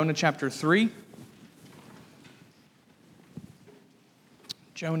Jonah chapter 3.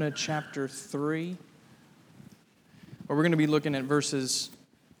 Jonah chapter 3. Where we're going to be looking at verses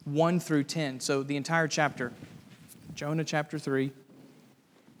 1 through 10. So the entire chapter. Jonah chapter 3,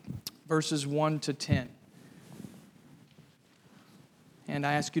 verses 1 to 10. And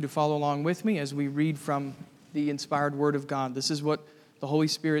I ask you to follow along with me as we read from the inspired Word of God. This is what the Holy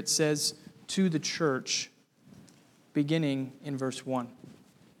Spirit says to the church, beginning in verse 1.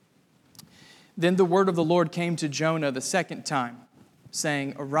 Then the word of the Lord came to Jonah the second time,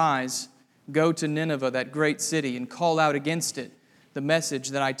 saying, Arise, go to Nineveh, that great city, and call out against it the message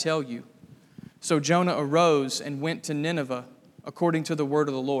that I tell you. So Jonah arose and went to Nineveh, according to the word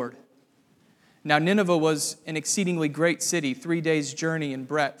of the Lord. Now Nineveh was an exceedingly great city, 3 days' journey in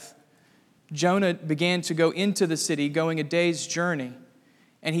breadth. Jonah began to go into the city, going a day's journey,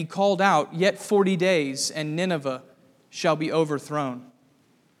 and he called out, Yet 40 days, and Nineveh shall be overthrown.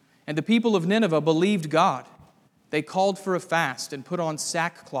 And the people of Nineveh believed God. They called for a fast and put on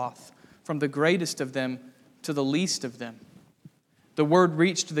sackcloth, from the greatest of them to the least of them. The word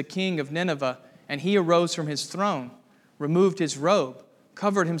reached the king of Nineveh, and he arose from his throne, removed his robe,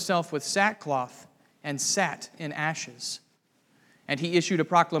 covered himself with sackcloth, and sat in ashes. And he issued a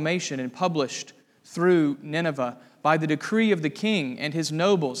proclamation and published through Nineveh, By the decree of the king and his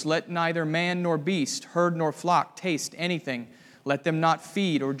nobles, let neither man nor beast, herd nor flock taste anything. Let them not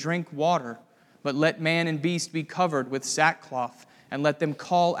feed or drink water, but let man and beast be covered with sackcloth, and let them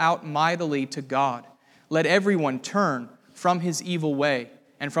call out mightily to God. Let everyone turn from his evil way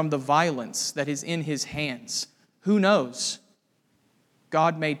and from the violence that is in his hands. Who knows?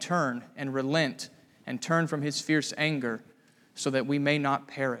 God may turn and relent and turn from his fierce anger, so that we may not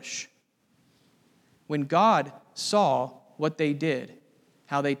perish. When God saw what they did,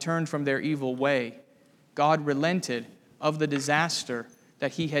 how they turned from their evil way, God relented of the disaster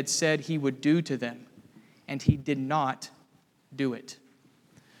that he had said he would do to them, and he did not do it.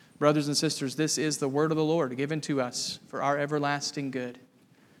 Brothers and sisters, this is the word of the Lord given to us for our everlasting good.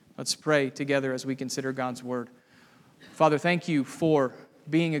 Let's pray together as we consider God's word. Father, thank you for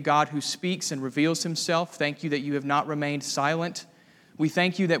being a God who speaks and reveals himself. Thank you that you have not remained silent. We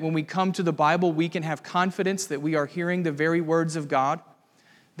thank you that when we come to the Bible, we can have confidence that we are hearing the very words of God,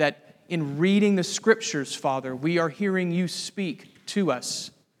 that in reading the Scriptures, Father, we are hearing you speak to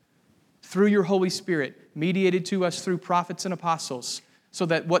us through your Holy Spirit, mediated to us through prophets and apostles, so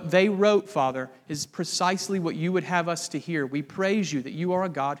that what they wrote, Father, is precisely what you would have us to hear. We praise you that you are a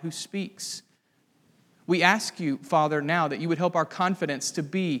God who speaks. We ask you, Father, now that you would help our confidence to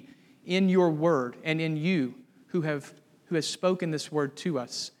be in your word and in you who has spoken this word to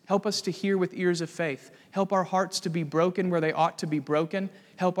us. Help us to hear with ears of faith. Help our hearts to be broken where they ought to be broken.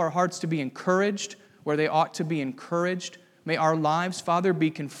 Help our hearts to be encouraged where they ought to be encouraged. May our lives, Father, be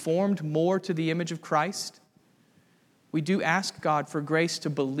conformed more to the image of Christ. We do ask, God, for grace to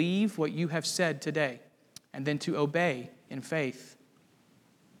believe what you have said today and then to obey in faith.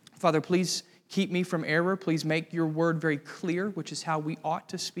 Father, please keep me from error. Please make your word very clear, which is how we ought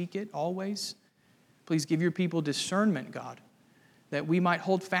to speak it always. Please give your people discernment, God, that we might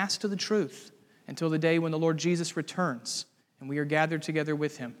hold fast to the truth until the day when the Lord Jesus returns and we are gathered together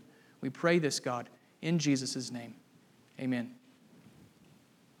with him. We pray this, God, in Jesus' name. Amen.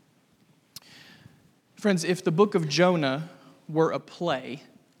 Friends, if the book of Jonah were a play,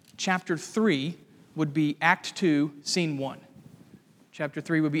 chapter 3 would be Act 2, Scene 1. Chapter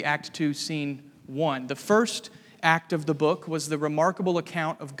 3 would be Act 2, Scene 1. The first act of the book was the remarkable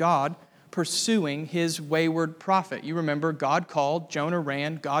account of God pursuing his wayward prophet. You remember, God called, Jonah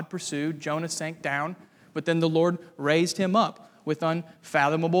ran, God pursued, Jonah sank down, but then the Lord raised him up with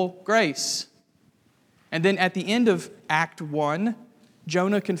unfathomable grace. And then at the end of Act 1,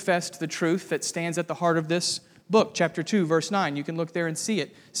 Jonah confessed the truth that stands at the heart of this book, chapter 2, verse 9. You can look there and see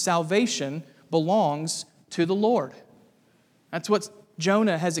it. Salvation belongs to the Lord. That's what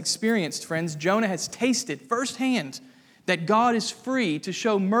Jonah has experienced, friends. Jonah has tasted firsthand that God is free to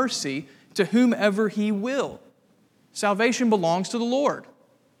show mercy to whomever he will. Salvation belongs to the Lord.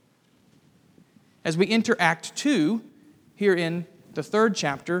 As we enter Act 2, here in the 3rd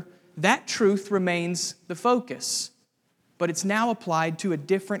chapter, that truth remains the focus, but it's now applied to a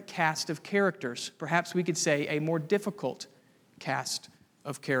different cast of characters. Perhaps we could say a more difficult cast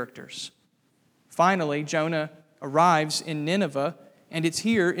of characters. Finally, Jonah arrives in Nineveh, and it's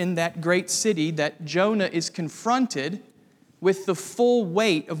here in that great city that Jonah is confronted with the full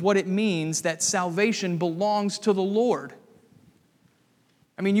weight of what it means that salvation belongs to the Lord.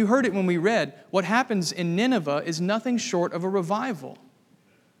 I mean, you heard it when we read, what happens in Nineveh is nothing short of a revival.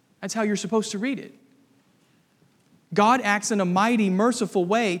 That's how you're supposed to read it. God acts in a mighty, merciful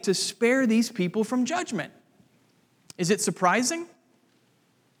way to spare these people from judgment. Is it surprising?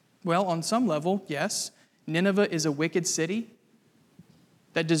 Well, on some level, yes. Nineveh is a wicked city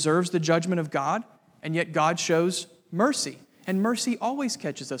that deserves the judgment of God, and yet God shows mercy. And mercy always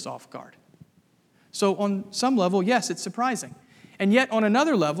catches us off guard. So on some level, yes, it's surprising. And yet on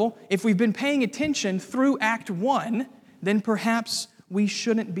another level, if we've been paying attention through Act 1, then perhaps we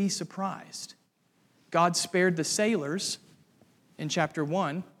shouldn't be surprised. God spared the sailors in chapter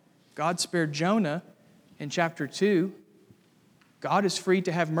 1. God spared Jonah in chapter 2. God is free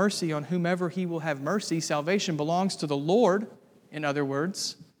to have mercy on whomever He will have mercy. Salvation belongs to the Lord, in other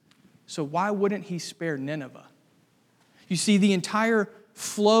words. So why wouldn't He spare Nineveh? You see, the entire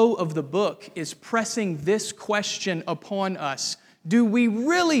flow of the book is pressing this question upon us. Do we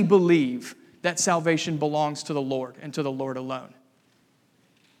really believe that salvation belongs to the Lord and to the Lord alone?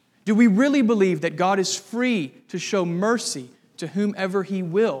 Do we really believe that God is free to show mercy to whomever He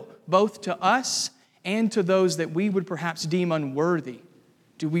will, both to us and to those that we would perhaps deem unworthy?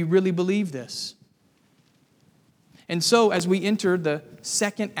 Do we really believe this? And so, as we enter the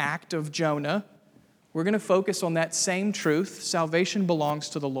second act of Jonah, we're going to focus on that same truth. Salvation belongs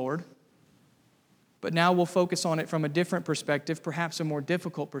to the Lord. But now we'll focus on it from a different perspective, perhaps a more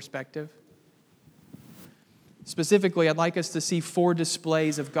difficult perspective. Specifically, I'd like us to see 4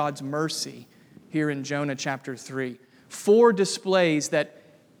 displays of God's mercy here in Jonah chapter 3. 4 displays that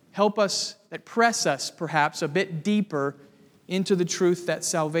help us, that press us perhaps a bit deeper into the truth that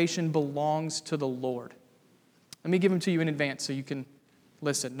salvation belongs to the Lord. Let me give them to you in advance so you can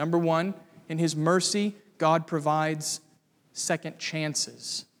listen. Number 1, in His mercy, God provides second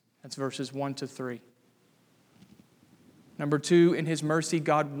chances. That's verses 1 to 3. Number 2, in His mercy,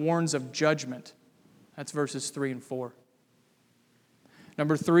 God warns of judgment. That's verses 3 and 4.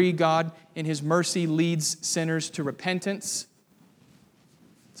 Number 3, God, in His mercy, leads sinners to repentance.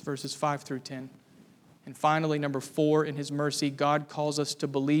 That's verses 5 through 10. And finally, number 4, in His mercy, God calls us to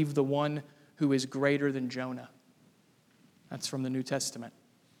believe the one who is greater than Jonah. That's from the New Testament.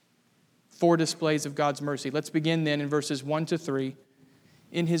 4 displays of God's mercy. Let's begin then in verses 1 to 3.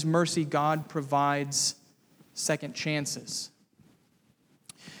 In His mercy, God provides second chances.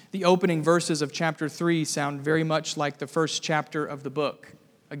 The opening verses of chapter 3 sound very much like the first chapter of the book.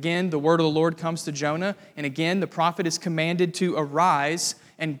 Again, the word of the Lord comes to Jonah, and again, the prophet is commanded to arise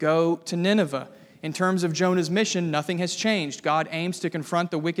and go to Nineveh. In terms of Jonah's mission, nothing has changed. God aims to confront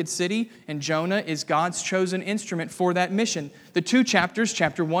the wicked city, and Jonah is God's chosen instrument for that mission. The 2 chapters,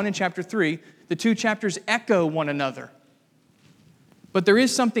 chapter 1 and chapter 3, the 2 chapters echo one another. But there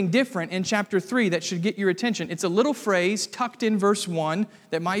is something different in chapter 3 that should get your attention. It's a little phrase tucked in verse 1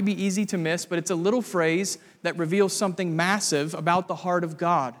 that might be easy to miss, but it's a little phrase that reveals something massive about the heart of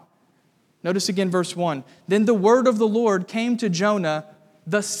God. Notice again verse 1. Then the word of the Lord came to Jonah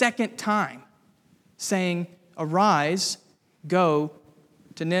the second time, saying, "Arise, go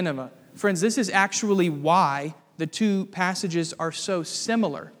to Nineveh." Friends, this is actually why the 2 passages are so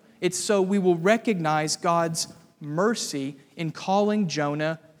similar. It's so we will recognize God's mercy in calling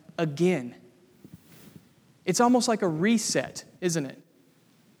Jonah again. It's almost like a reset, isn't it?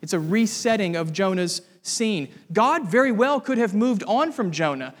 It's a resetting of Jonah's scene. God very well could have moved on from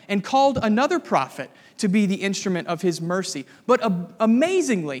Jonah and called another prophet to be the instrument of His mercy. But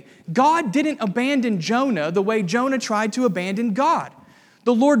amazingly, God didn't abandon Jonah the way Jonah tried to abandon God.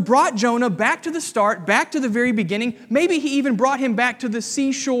 The Lord brought Jonah back to the start, back to the very beginning. Maybe He even brought him back to the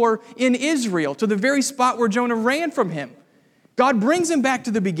seashore in Israel, to the very spot where Jonah ran from Him. God brings him back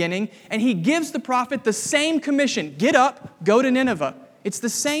to the beginning, and He gives the prophet the same commission. Get up, go to Nineveh. It's the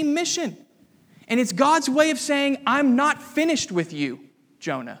same mission. And it's God's way of saying, I'm not finished with you,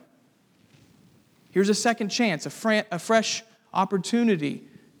 Jonah. Here's a second chance, a fresh opportunity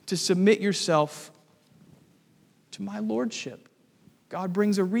to submit yourself to my lordship. God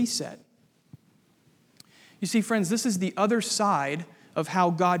brings a reset. You see, friends, this is the other side of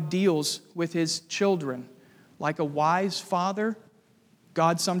how God deals with His children. Like a wise father,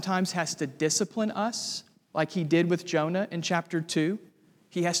 God sometimes has to discipline us, like He did with Jonah in chapter 2.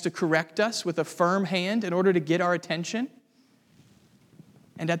 He has to correct us with a firm hand in order to get our attention.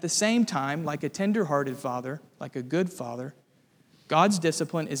 And at the same time, like a tender-hearted father, like a good father, God's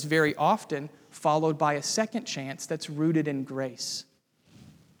discipline is very often followed by a second chance that's rooted in grace.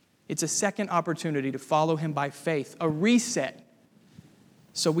 It's a second opportunity to follow Him by faith, a reset,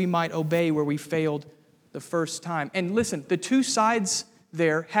 so we might obey where we failed the first time. And listen, the 2 sides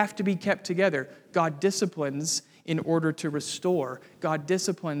there have to be kept together. God disciplines in order to restore. God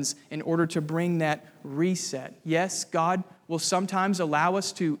disciplines in order to bring that reset. Yes, God will sometimes allow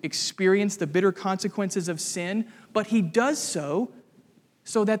us to experience the bitter consequences of sin, but He does so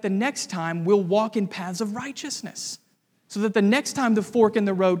that the next time we'll walk in paths of righteousness. So that the next time the fork in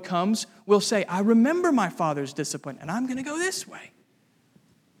the road comes, we'll say, I remember my Father's discipline, and I'm going to go this way.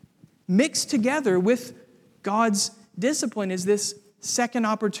 Mixed together with God's discipline is this second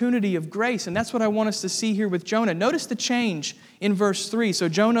opportunity of grace, and that's what I want us to see here with Jonah. Notice the change in verse 3. So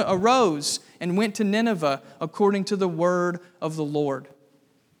Jonah arose and went to Nineveh according to the word of the Lord.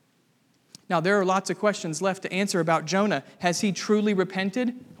 Now, there are lots of questions left to answer about Jonah. Has he truly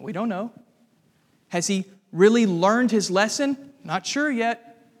repented? We don't know. Has he really learned his lesson? Not sure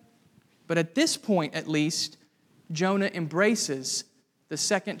yet. But at this point, at least, Jonah embraces the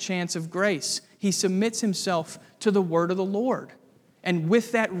second chance of grace. He submits himself to the word of the Lord. And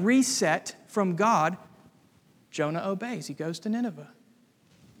with that reset from God, Jonah obeys. He goes to Nineveh.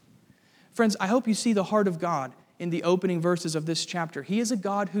 Friends, I hope you see the heart of God in the opening verses of this chapter. He is a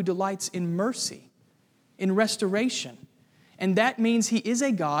God who delights in mercy, in restoration. And that means He is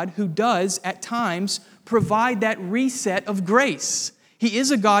a God who does, at times, provide that reset of grace. He is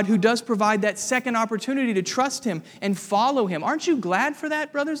a God who does provide that second opportunity to trust Him and follow Him. Aren't you glad for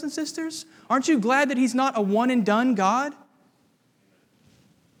that, brothers and sisters? Aren't you glad that He's not a one-and-done God?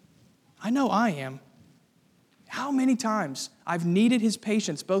 I know I am. How many times I've needed His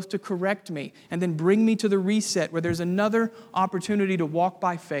patience both to correct me and then bring me to the reset where there's another opportunity to walk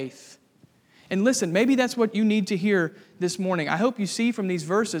by faith. And listen, maybe that's what you need to hear this morning. I hope you see from these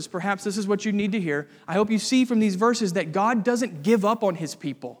verses, perhaps this is what you need to hear. I hope you see from these verses that God doesn't give up on His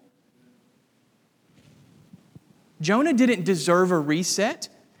people. Jonah didn't deserve a reset.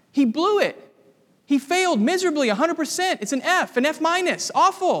 He blew it. He failed miserably, 100%. It's an F, an F minus,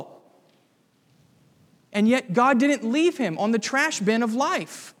 awful. And yet God didn't leave him on the trash bin of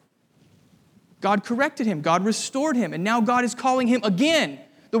life. God corrected him. God restored him. And now God is calling him again.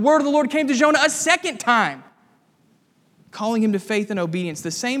 The word of the Lord came to Jonah a second time, calling him to faith and obedience.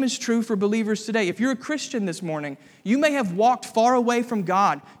 The same is true for believers today. If you're a Christian this morning, you may have walked far away from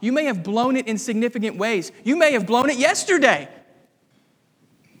God. You may have blown it in significant ways. You may have blown it yesterday.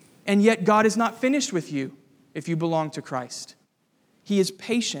 And yet God is not finished with you if you belong to Christ. He is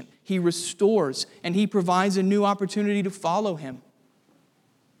patient, He restores, and He provides a new opportunity to follow Him.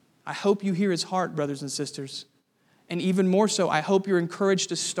 I hope you hear His heart, brothers and sisters. And even more so, I hope you're encouraged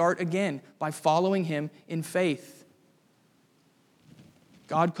to start again by following Him in faith.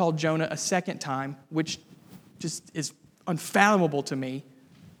 God called Jonah a second time, which just is unfathomable to me.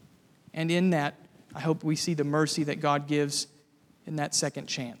 And in that, I hope we see the mercy that God gives in that second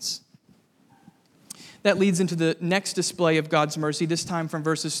chance. That leads into the next display of God's mercy, this time from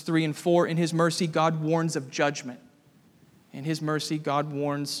verses 3 and 4. In His mercy, God warns of judgment. In His mercy, God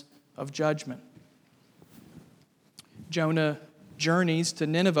warns of judgment. Jonah journeys to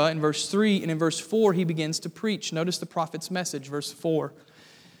Nineveh in verse 3, and in verse 4, he begins to preach. Notice the prophet's message, verse 4.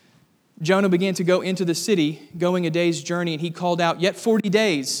 Jonah began to go into the city, going a day's journey, and he called out, "Yet 40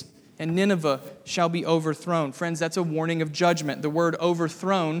 days, and Nineveh shall be overthrown." Friends, that's a warning of judgment. The word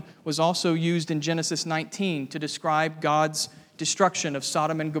overthrown was also used in Genesis 19 to describe God's destruction of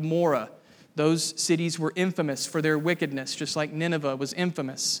Sodom and Gomorrah. Those cities were infamous for their wickedness, just like Nineveh was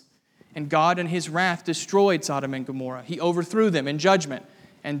infamous. And God in His wrath destroyed Sodom and Gomorrah. He overthrew them in judgment.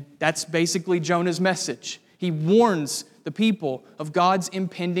 And that's basically Jonah's message. He warns the people of God's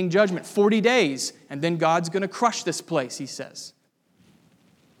impending judgment. 40 days, and then God's going to crush this place, he says.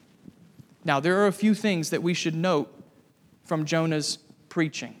 Now, there are a few things that we should note from Jonah's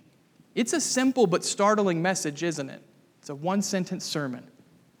preaching. It's a simple but startling message, isn't it? It's a one-sentence sermon.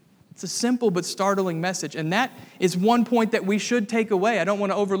 It's a simple but startling message, and that is one point that we should take away. I don't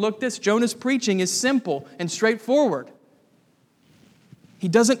want to overlook this. Jonah's preaching is simple and straightforward. He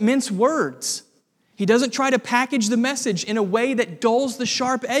doesn't mince words. He doesn't try to package the message in a way that dulls the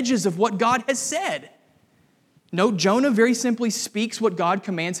sharp edges of what God has said. No, Jonah very simply speaks what God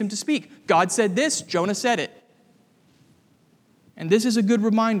commands him to speak. God said this, Jonah said it. And this is a good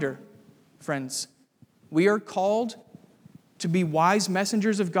reminder, friends. We are called to be wise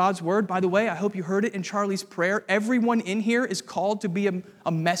messengers of God's word. By the way, I hope you heard it in Charlie's prayer. Everyone in here is called to be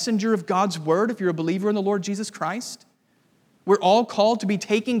a messenger of God's word if you're a believer in the Lord Jesus Christ. We're all called to be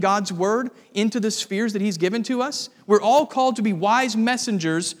taking God's word into the spheres that He's given to us. We're all called to be wise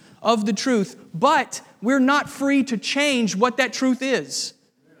messengers of the truth, but we're not free to change what that truth is.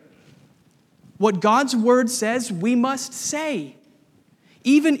 What God's word says, we must say,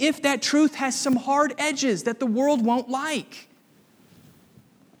 even if that truth has some hard edges that the world won't like.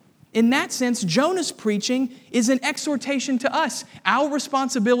 In that sense, Jonah's preaching is an exhortation to us. Our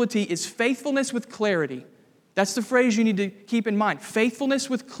responsibility is faithfulness with clarity. That's the phrase you need to keep in mind. Faithfulness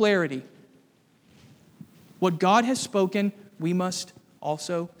with clarity. What God has spoken, we must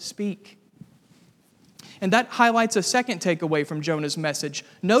also speak. And that highlights a second takeaway from Jonah's message.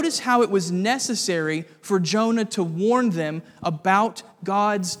 Notice how it was necessary for Jonah to warn them about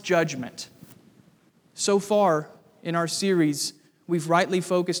God's judgment. So far in our series, we've rightly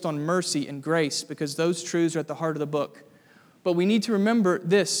focused on mercy and grace because those truths are at the heart of the book. But we need to remember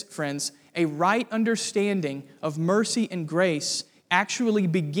this, friends. A right understanding of mercy and grace actually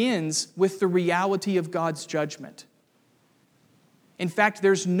begins with the reality of God's judgment. In fact,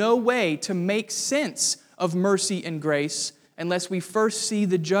 there's no way to make sense of mercy and grace unless we first see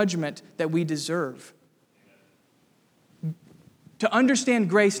the judgment that we deserve. To understand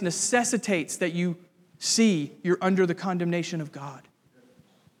grace necessitates that you see you're under the condemnation of God.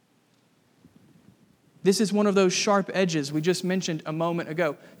 This is one of those sharp edges we just mentioned a moment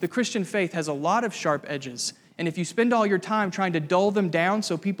ago. The Christian faith has a lot of sharp edges. And if you spend all your time trying to dull them down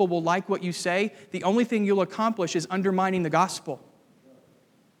so people will like what you say, the only thing you'll accomplish is undermining the gospel.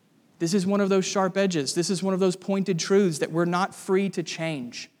 This is one of those sharp edges. This is one of those pointed truths that we're not free to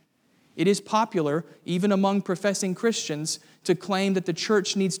change. It is popular, even among professing Christians, to claim that the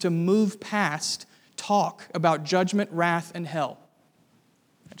church needs to move past talk about judgment, wrath, and hell.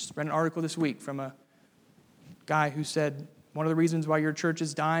 I just read an article this week from a guy who said, one of the reasons why your church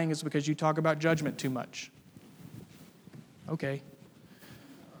is dying is because you talk about judgment too much. Okay.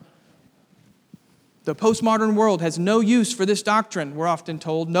 The postmodern world has no use for this doctrine, we're often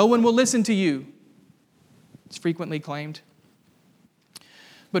told. No one will listen to you. It's frequently claimed.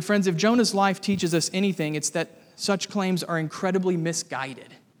 But friends, if Jonah's life teaches us anything, it's that such claims are incredibly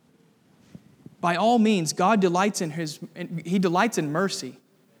misguided. By all means, God delights in mercy.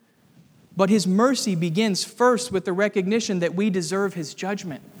 But His mercy begins first with the recognition that we deserve His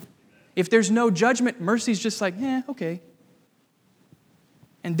judgment. If there's no judgment, mercy's just like, okay.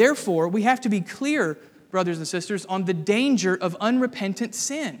 And therefore, we have to be clear, brothers and sisters, on the danger of unrepentant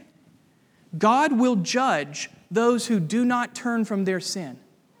sin. God will judge those who do not turn from their sin.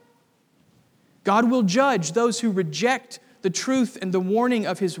 God will judge those who reject the truth and the warning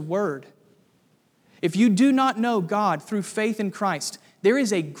of His word. If you do not know God through faith in Christ, there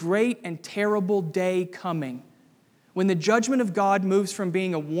is a great and terrible day coming when the judgment of God moves from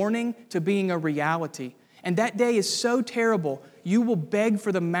being a warning to being a reality. And that day is so terrible, you will beg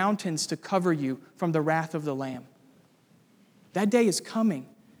for the mountains to cover you from the wrath of the Lamb. That day is coming.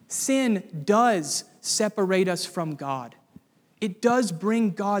 Sin does separate us from God. It does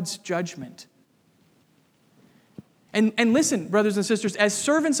bring God's judgment. And listen, brothers and sisters, as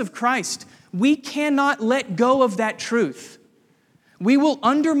servants of Christ, we cannot let go of that truth. We will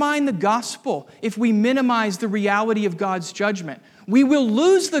undermine the gospel if we minimize the reality of God's judgment. We will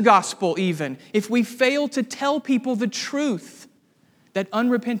lose the gospel even if we fail to tell people the truth that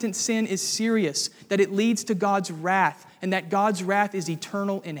unrepentant sin is serious, that it leads to God's wrath, and that God's wrath is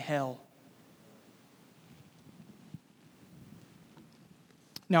eternal in hell.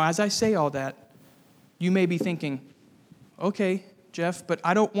 Now, as I say all that, you may be thinking, okay, Jeff, but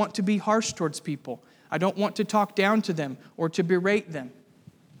I don't want to be harsh towards people. I don't want to talk down to them or to berate them.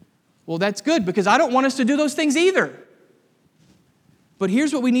 Well, that's good because I don't want us to do those things either. But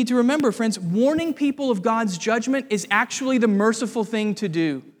here's what we need to remember, friends. Warning people of God's judgment is actually the merciful thing to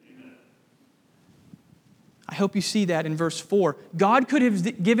do. I hope you see that in verse 4. God could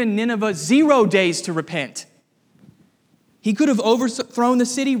have given Nineveh 0 days to repent. He could have overthrown the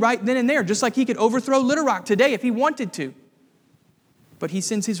city right then and there, just like He could overthrow Little Rock today if He wanted to. But He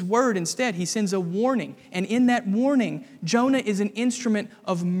sends His word instead. He sends a warning. And in that warning, Jonah is an instrument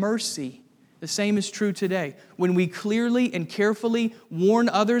of mercy. The same is true today. When we clearly and carefully warn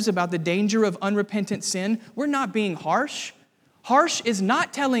others about the danger of unrepentant sin, we're not being harsh. Harsh is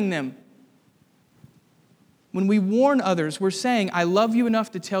not telling them. When we warn others, we're saying, I love you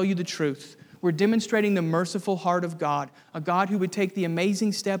enough to tell you the truth. We're demonstrating the merciful heart of God, a God who would take the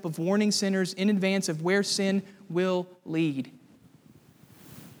amazing step of warning sinners in advance of where sin will lead.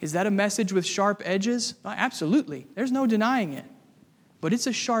 Is that a message with sharp edges? Absolutely. There's no denying it. But it's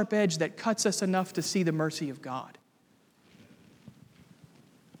a sharp edge that cuts us enough to see the mercy of God.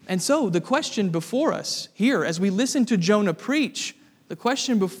 And so the question before us here, as we listen to Jonah preach, the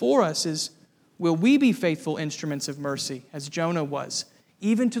question before us is, will we be faithful instruments of mercy, as Jonah was,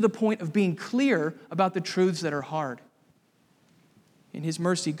 even to the point of being clear about the truths that are hard? In His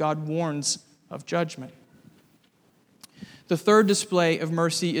mercy, God warns of judgment. The third display of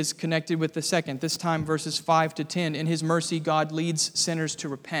mercy is connected with the second, this time verses 5 to 10. In His mercy, God leads sinners to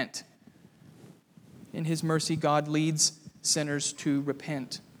repent. In His mercy, God leads sinners to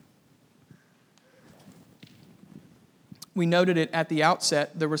repent. We noted it at the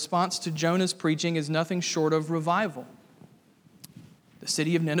outset. The response to Jonah's preaching is nothing short of revival. The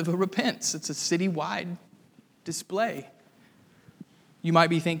city of Nineveh repents. It's a citywide display. You might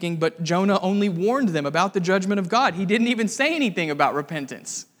be thinking, but Jonah only warned them about the judgment of God. He didn't even say anything about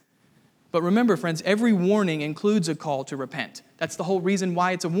repentance. But remember, friends, every warning includes a call to repent. That's the whole reason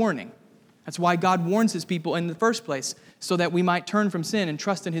why it's a warning. That's why God warns His people in the first place, so that we might turn from sin and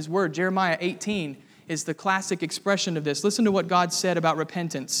trust in His word. Jeremiah 18 is the classic expression of this. Listen to what God said about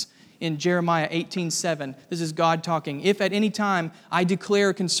repentance in Jeremiah 18:7. This is God talking. If at any time I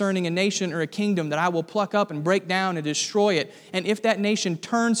declare concerning a nation or a kingdom that I will pluck up and break down and destroy it, and if that nation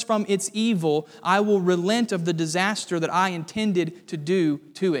turns from its evil, I will relent of the disaster that I intended to do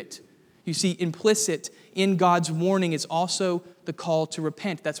to it. You see, implicit in God's warning is also the call to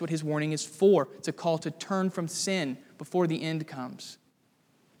repent. That's what His warning is for. It's a call to turn from sin before the end comes.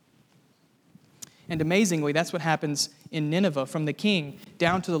 And amazingly, that's what happens in Nineveh. From the king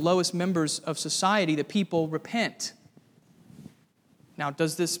down to the lowest members of society, the people repent. Now,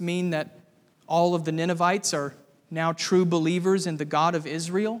 does this mean that all of the Ninevites are now true believers in the God of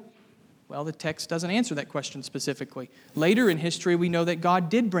Israel? Well, the text doesn't answer that question specifically. Later in history, we know that God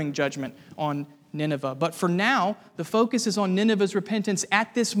did bring judgment on Nineveh. But for now, the focus is on Nineveh's repentance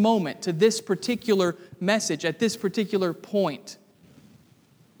at this moment, to this particular message, at this particular point.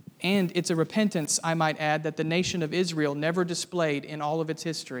 And it's a repentance, I might add, that the nation of Israel never displayed in all of its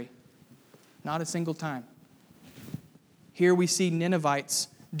history. Not a single time. Here we see Ninevites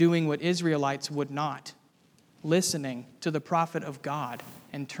doing what Israelites would not, listening to the prophet of God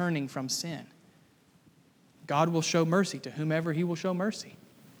and turning from sin. God will show mercy to whomever He will show mercy.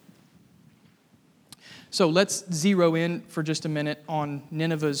 So let's zero in for just a minute on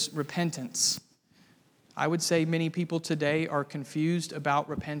Nineveh's repentance. I would say many people today are confused about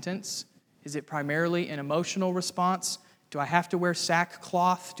repentance. Is it primarily an emotional response? Do I have to wear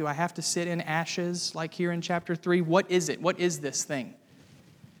sackcloth? Do I have to sit in ashes like here in chapter 3? What is it? What is this thing?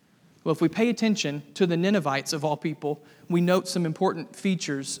 Well, if we pay attention to the Ninevites of all people, we note some important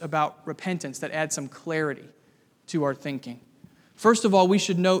features about repentance that add some clarity to our thinking. First of all, we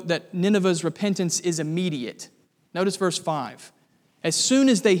should note that Nineveh's repentance is immediate. Notice verse 5. As soon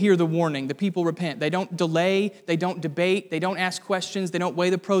as they hear the warning, the people repent. They don't delay, they don't debate, they don't ask questions, they don't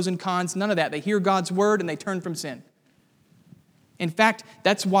weigh the pros and cons, none of that. They hear God's word and they turn from sin. In fact,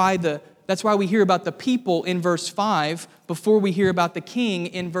 that's why we hear about the people in verse 5 before we hear about the king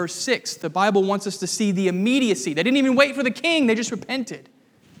in verse 6. The Bible wants us to see the immediacy. They didn't even wait for the king, they just repented.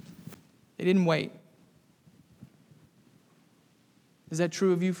 They didn't wait. Is that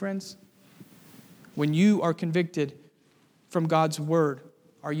true of you, friends? When you are convicted from God's word,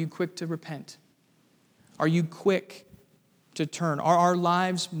 are you quick to repent? Are you quick to turn? Are our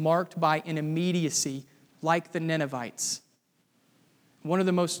lives marked by an immediacy like the Ninevites? One of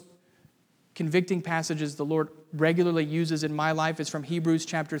the most convicting passages the Lord regularly uses in my life is from Hebrews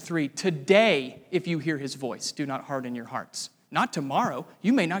chapter 3. Today, if you hear His voice, do not harden your hearts. Not tomorrow.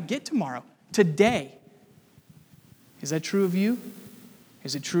 You may not get tomorrow. Today. Is that true of you?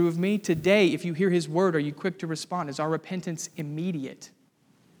 Is it true of me? Today, if you hear His word, are you quick to respond? Is our repentance immediate?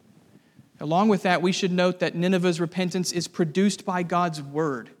 Along with that, we should note that Nineveh's repentance is produced by God's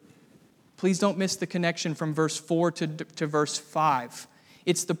word. Please don't miss the connection from verse 4 to verse 5.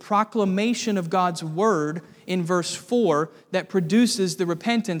 It's the proclamation of God's word in verse 4 that produces the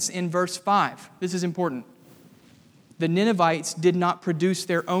repentance in verse 5. This is important. The Ninevites did not produce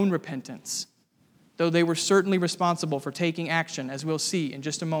their own repentance, though they were certainly responsible for taking action, as we'll see in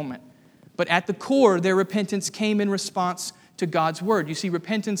just a moment. But at the core, their repentance came in response to God's word. You see,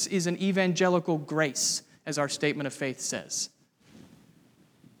 repentance is an evangelical grace, as our statement of faith says.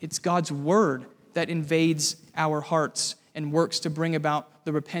 It's God's word that invades our hearts and works to bring about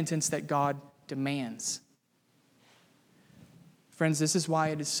the repentance that God demands. Friends, this is why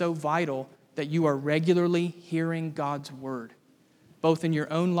it is so vital that you are regularly hearing God's word, both in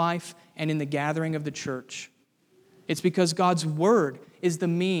your own life and in the gathering of the church. It's because God's word is the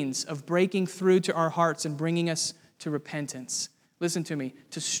means of breaking through to our hearts and bringing us to repentance. Listen to me.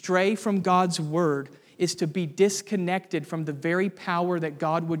 To stray from God's word is to be disconnected from the very power that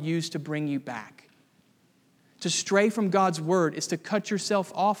God would use to bring you back. To stray from God's word is to cut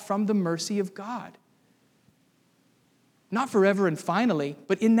yourself off from the mercy of God. Not forever and finally,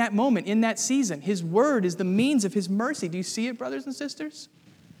 but in that moment, in that season. His word is the means of His mercy. Do you see it, brothers and sisters?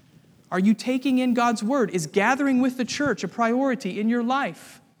 Are you taking in God's word? Is gathering with the church a priority in your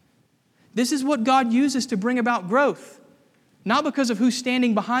life? This is what God uses to bring about growth. Not because of who's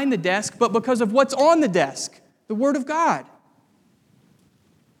standing behind the desk, but because of what's on the desk, the Word of God.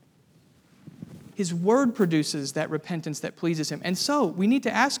 His word produces that repentance that pleases Him. And so we need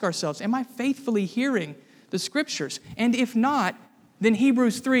to ask ourselves, am I faithfully hearing the Scriptures? And if not, then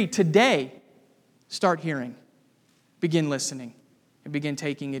Hebrews 3, today, start hearing. Begin listening and begin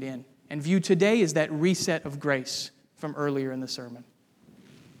taking it in. And view today as that reset of grace from earlier in the sermon.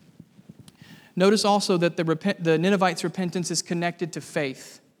 Notice also that the Ninevites' repentance is connected to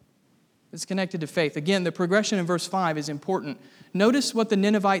faith. It's connected to faith. Again, the progression in verse 5 is important. Notice what the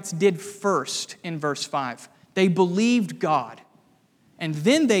Ninevites did first in verse 5. They believed God, and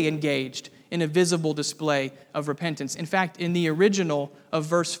then they engaged in a visible display of repentance. In fact, in the original of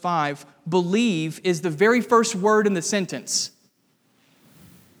verse 5, believe is the very first word in the sentence.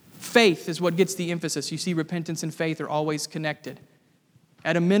 Faith is what gets the emphasis. You see, repentance and faith are always connected.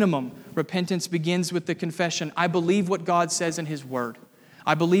 At a minimum, repentance begins with the confession, I believe what God says in His Word.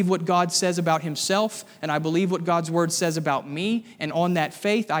 I believe what God says about Himself, and I believe what God's Word says about me. And on that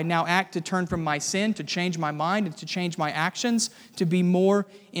faith, I now act to turn from my sin, to change my mind, and to change my actions, to be more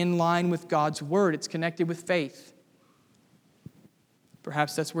in line with God's Word. It's connected with faith.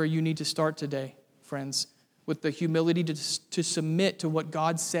 Perhaps that's where you need to start today, friends, with the humility to submit to what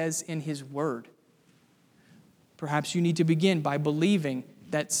God says in His Word. Perhaps you need to begin by believing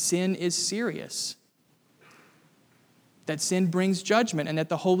that sin is serious, that sin brings judgment, and that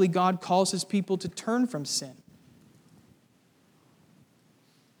the holy God calls His people to turn from sin.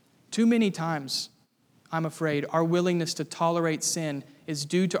 Too many times, I'm afraid, our willingness to tolerate sin is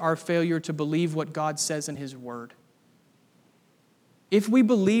due to our failure to believe what God says in His Word. If we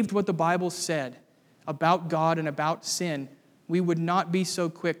believed what the Bible said about God and about sin, we would not be so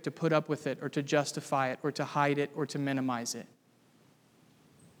quick to put up with it or to justify it or to hide it or to minimize it.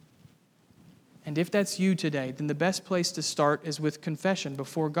 And if that's you today, then the best place to start is with confession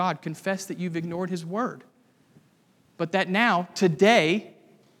before God. Confess that you've ignored His Word. But that now, today,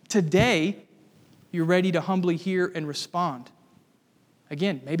 you're ready to humbly hear and respond.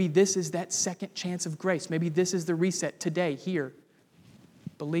 Again, maybe this is that second chance of grace. Maybe this is the reset today, here.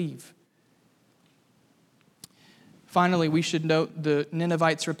 Believe. Finally, we should note the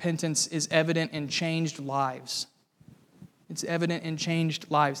Ninevites' repentance is evident in changed lives. It's evident in changed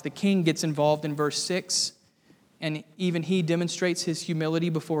lives. The king gets involved in verse 6, and even he demonstrates his humility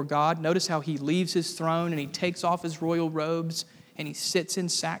before God. Notice how he leaves his throne and he takes off his royal robes and he sits in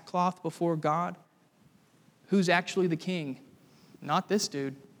sackcloth before God. Who's actually the king? Not this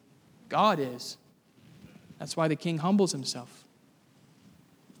dude. God is. That's why the king humbles himself.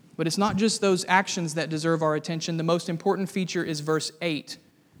 But it's not just those actions that deserve our attention. The most important feature is verse 8.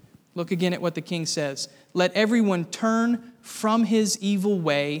 Look again at what the king says. Let everyone turn from his evil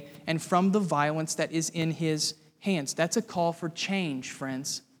way and from the violence that is in his hands. That's a call for change,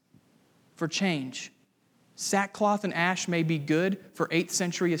 friends. For change. Sackcloth and ash may be good for 8th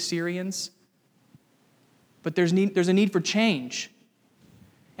century Assyrians, but there's a need for change.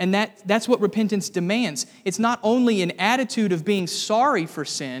 And that's what repentance demands. It's not only an attitude of being sorry for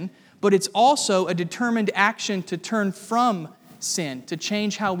sin, but it's also a determined action to turn from sin, to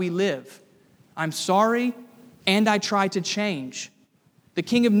change how we live. I'm sorry, and I try to change. The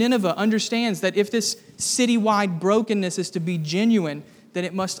king of Nineveh understands that if this citywide brokenness is to be genuine, then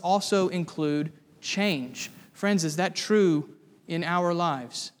it must also include change. Friends, is that true in our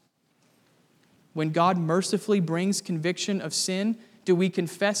lives? When God mercifully brings conviction of sin, do we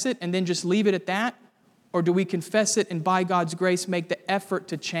confess it and then just leave it at that? Or do we confess it and by God's grace make the effort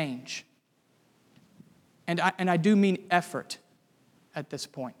to change? And I do mean effort at this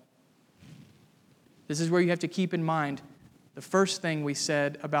point. This is where you have to keep in mind the first thing we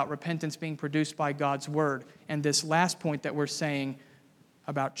said about repentance being produced by God's Word, and this last point that we're saying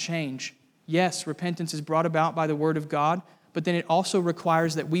about change. Yes, repentance is brought about by the Word of God, but then it also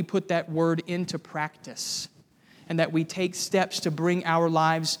requires that we put that Word into practice and that we take steps to bring our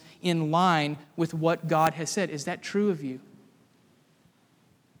lives in line with what God has said. Is that true of you?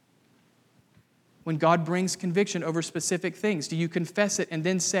 When God brings conviction over specific things, do you confess it and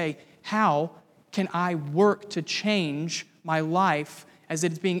then say, how can I work to change my life as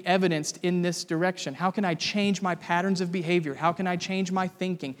it's being evidenced in this direction? How can I change my patterns of behavior? How can I change my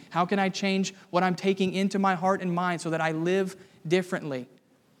thinking? How can I change what I'm taking into my heart and mind so that I live differently?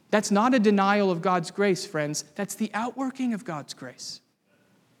 That's not a denial of God's grace, friends. That's the outworking of God's grace.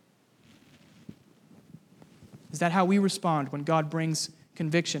 Is that how we respond when God brings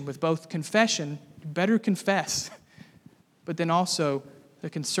conviction? With both confession, you better confess, but then also the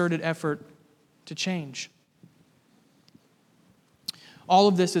concerted effort to change. All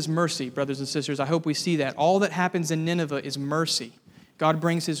of this is mercy, brothers and sisters. I hope we see that. All that happens in Nineveh is mercy. God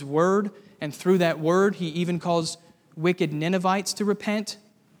brings His Word, and through that Word, He even calls wicked Ninevites to repent.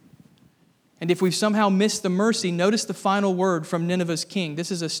 And if we've somehow missed the mercy, notice the final word from Nineveh's king. This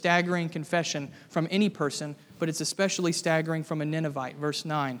is a staggering confession from any person, but it's especially staggering from a Ninevite. Verse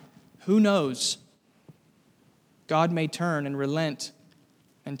 9, who knows? God may turn and relent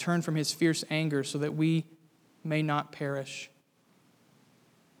and turn from his fierce anger so that we may not perish.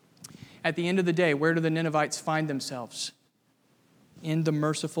 At the end of the day, where do the Ninevites find themselves? In the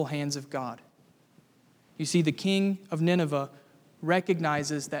merciful hands of God. You see, the king of Nineveh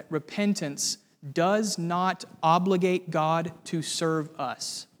recognizes that repentance does not obligate God to serve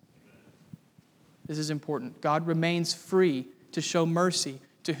us. This is important. God remains free to show mercy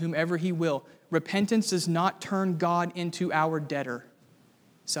to whomever he will. Repentance does not turn God into our debtor.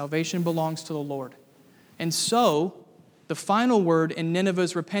 Salvation belongs to the Lord. And so, the final word in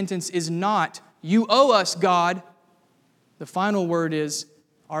Nineveh's repentance is not, you owe us, God. The final word is,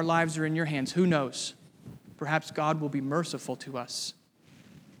 our lives are in your hands. Who knows? Perhaps God will be merciful to us.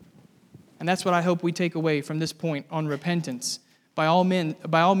 And that's what I hope we take away from this point on repentance. By all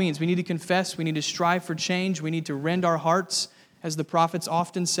means, we need to confess, we need to strive for change, we need to rend our hearts, as the prophets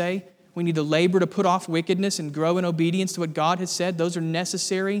often say. We need to labor to put off wickedness and grow in obedience to what God has said. Those are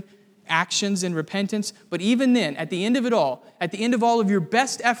necessary actions in repentance. But even then, at the end of it all, at the end of all of your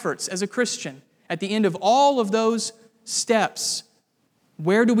best efforts as a Christian, at the end of all of those steps,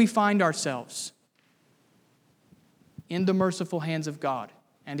 where do we find ourselves? In the merciful hands of God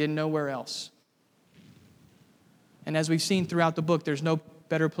and in nowhere else. And as we've seen throughout the book, there's no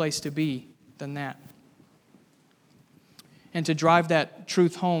better place to be than that. And to drive that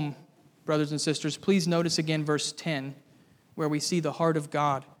truth home, brothers and sisters, please notice again verse 10, where we see the heart of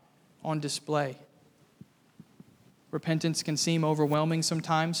God on display. Repentance can seem overwhelming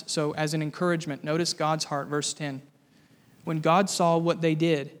sometimes, so as an encouragement, notice God's heart, verse 10. When God saw what they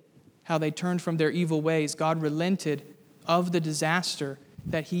did, how they turned from their evil ways, God relented of the disaster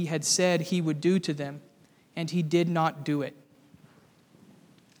that he had said he would do to them, and he did not do it.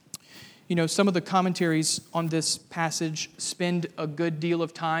 You know, some of the commentaries on this passage spend a good deal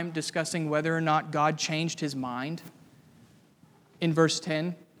of time discussing whether or not God changed his mind in verse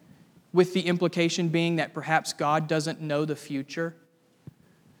 10, with the implication being that perhaps God doesn't know the future.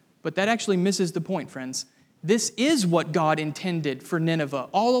 But that actually misses the point, friends. This is what God intended for Nineveh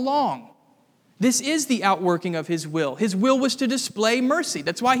all along. This is the outworking of his will. His will was to display mercy.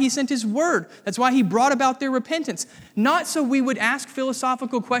 That's why he sent his word. That's why he brought about their repentance. Not so we would ask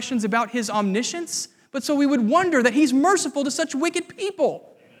philosophical questions about his omniscience, but so we would wonder that he's merciful to such wicked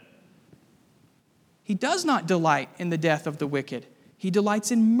people. He does not delight in the death of the wicked. He delights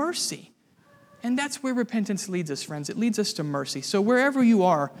in mercy. And that's where repentance leads us, friends. It leads us to mercy. So wherever you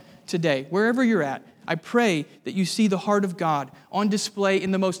are today, wherever you're at, I pray that you see the heart of God on display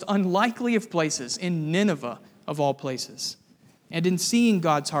in the most unlikely of places, in Nineveh of all places. And in seeing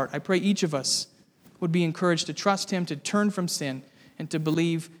God's heart, I pray each of us would be encouraged to trust him, to turn from sin, and to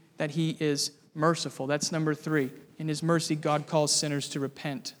believe that he is merciful. That's number 3. In his mercy, God calls sinners to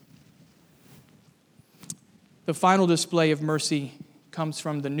repent. The final display of mercy comes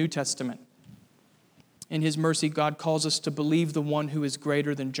from the New Testament. In his mercy, God calls us to believe the one who is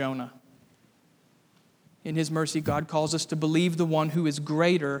greater than Jonah. In his mercy, God calls us to believe the one who is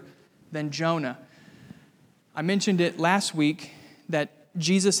greater than Jonah. I mentioned it last week that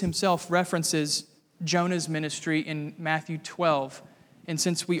Jesus himself references Jonah's ministry in Matthew 12. And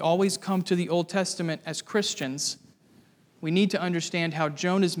since we always come to the Old Testament as Christians, we need to understand how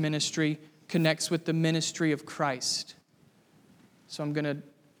Jonah's ministry connects with the ministry of Christ. So I'm going to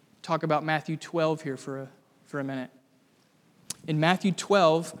talk about Matthew 12 here for a minute. In Matthew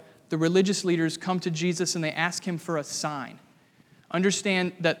 12, the religious leaders come to Jesus and they ask him for a sign.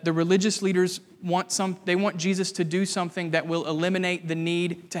 Understand that the religious leaders want Jesus to do something that will eliminate the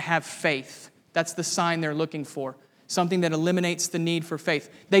need to have faith. That's the sign they're looking for. Something that eliminates the need for faith.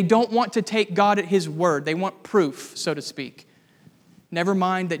 They don't want to take God at his word. They want proof, so to speak. Never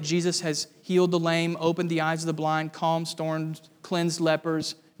mind that Jesus has healed the lame, opened the eyes of the blind, calmed storms, cleansed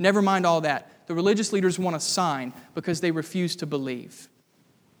lepers. Never mind all that. The religious leaders want a sign because they refuse to believe.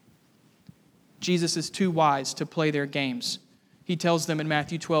 Jesus is too wise to play their games. He tells them in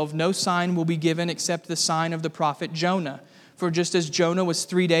Matthew 12, no sign will be given except the sign of the prophet Jonah. For just as Jonah was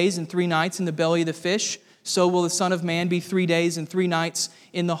 3 days and 3 nights in the belly of the fish, so will the Son of Man be 3 days and 3 nights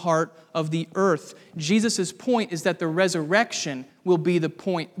in the heart of the earth. Jesus' point is that the resurrection will be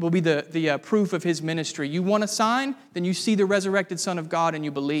the proof of his ministry. You want a sign? Then you see the resurrected Son of God and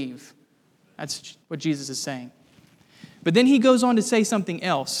you believe. That's what Jesus is saying. But then he goes on to say something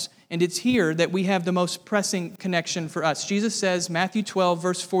else. And it's here that we have the most pressing connection for us. Jesus says, Matthew 12,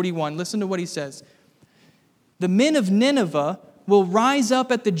 verse 41, listen to what he says. The men of Nineveh will rise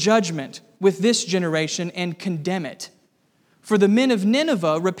up at the judgment with this generation and condemn it. For the men of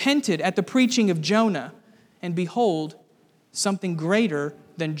Nineveh repented at the preaching of Jonah, and behold, something greater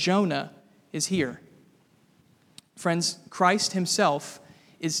than Jonah is here." Friends, Christ himself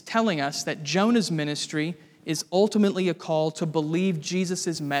is telling us that Jonah's ministry is ultimately a call to believe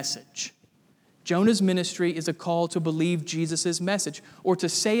Jesus' message. Jonah's ministry is a call to believe Jesus' message. Or to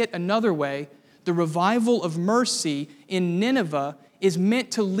say it another way, the revival of mercy in Nineveh is meant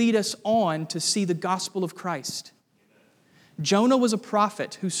to lead us on to see the gospel of Christ. Jonah was a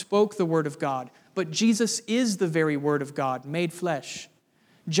prophet who spoke the word of God, but Jesus is the very word of God made flesh.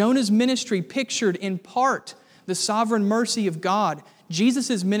 Jonah's ministry pictured in part the sovereign mercy of God.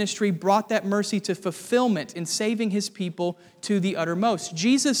 Jesus' ministry brought that mercy to fulfillment in saving his people to the uttermost.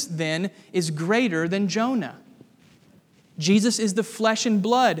 Jesus, then, is greater than Jonah. Jesus is the flesh and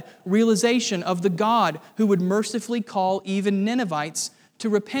blood realization of the God who would mercifully call even Ninevites to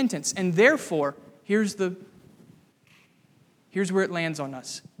repentance. And therefore, here's where it lands on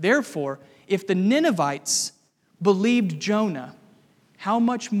us. Therefore, if the Ninevites believed Jonah, how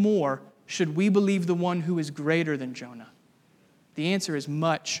much more should we believe the one who is greater than Jonah? The answer is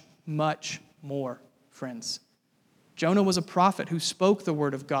much, much more, friends. Jonah was a prophet who spoke the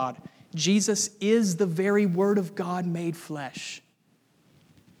word of God. Jesus is the very word of God made flesh.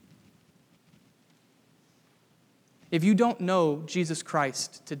 If you don't know Jesus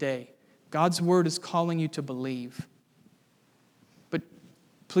Christ today, God's word is calling you to believe. But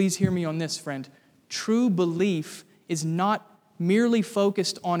please hear me on this, friend. True belief is not merely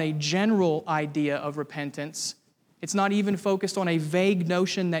focused on a general idea of repentance. It's not even focused on a vague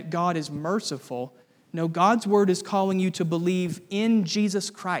notion that God is merciful. No, God's word is calling you to believe in Jesus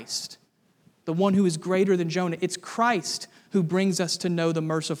Christ, the one who is greater than Jonah. It's Christ who brings us to know the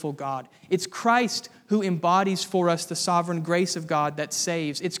merciful God. It's Christ who embodies for us the sovereign grace of God that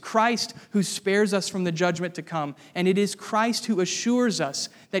saves. It's Christ who spares us from the judgment to come. And it is Christ who assures us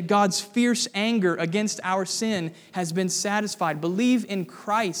that God's fierce anger against our sin has been satisfied. Believe in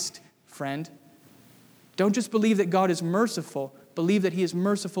Christ, friend. Don't just believe that God is merciful. Believe that He is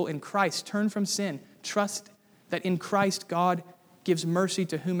merciful in Christ. Turn from sin. Trust that in Christ God gives mercy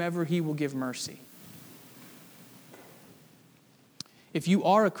to whomever He will give mercy. If you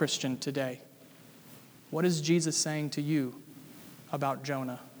are a Christian today, what is Jesus saying to you about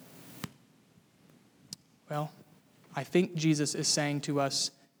Jonah? Well, I think Jesus is saying to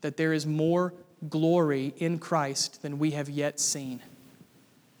us that there is more glory in Christ than we have yet seen.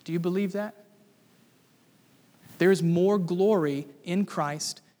 Do you believe that? There is more glory in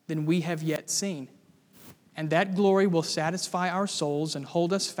Christ than we have yet seen. And that glory will satisfy our souls and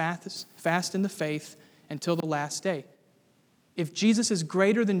hold us fast in the faith until the last day. If Jesus is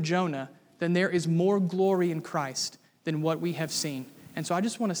greater than Jonah, then there is more glory in Christ than what we have seen. And so I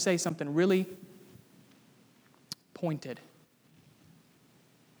just want to say something really pointed.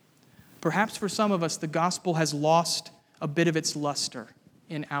 Perhaps for some of us, the gospel has lost a bit of its luster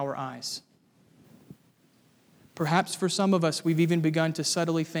in our eyes. Perhaps for some of us, we've even begun to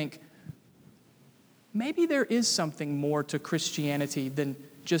subtly think, maybe there is something more to Christianity than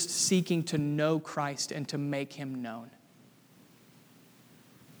just seeking to know Christ and to make Him known.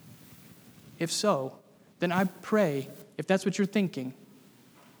 If so, then I pray, if that's what you're thinking,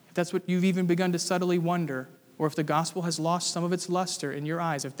 if that's what you've even begun to subtly wonder, or if the gospel has lost some of its luster in your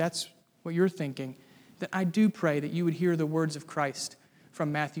eyes, if that's what you're thinking, then I do pray that you would hear the words of Christ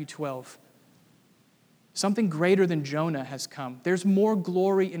from Matthew 12. Something greater than Jonah has come. There's more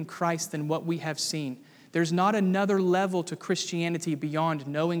glory in Christ than what we have seen. There's not another level to Christianity beyond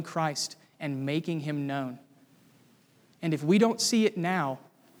knowing Christ and making Him known. And if we don't see it now,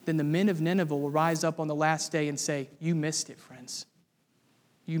 then the men of Nineveh will rise up on the last day and say, "You missed it, friends.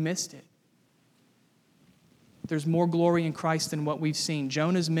 You missed it." There's more glory in Christ than what we've seen.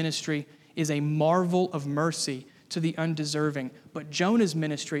 Jonah's ministry is a marvel of mercy to the undeserving. But Jonah's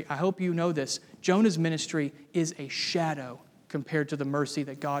ministry, I hope you know this, Jonah's ministry is a shadow compared to the mercy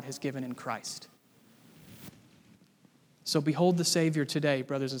that God has given in Christ. So behold the Savior today,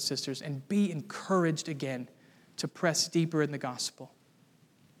 brothers and sisters, and be encouraged again to press deeper in the gospel.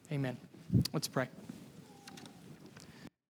 Amen. Let's pray.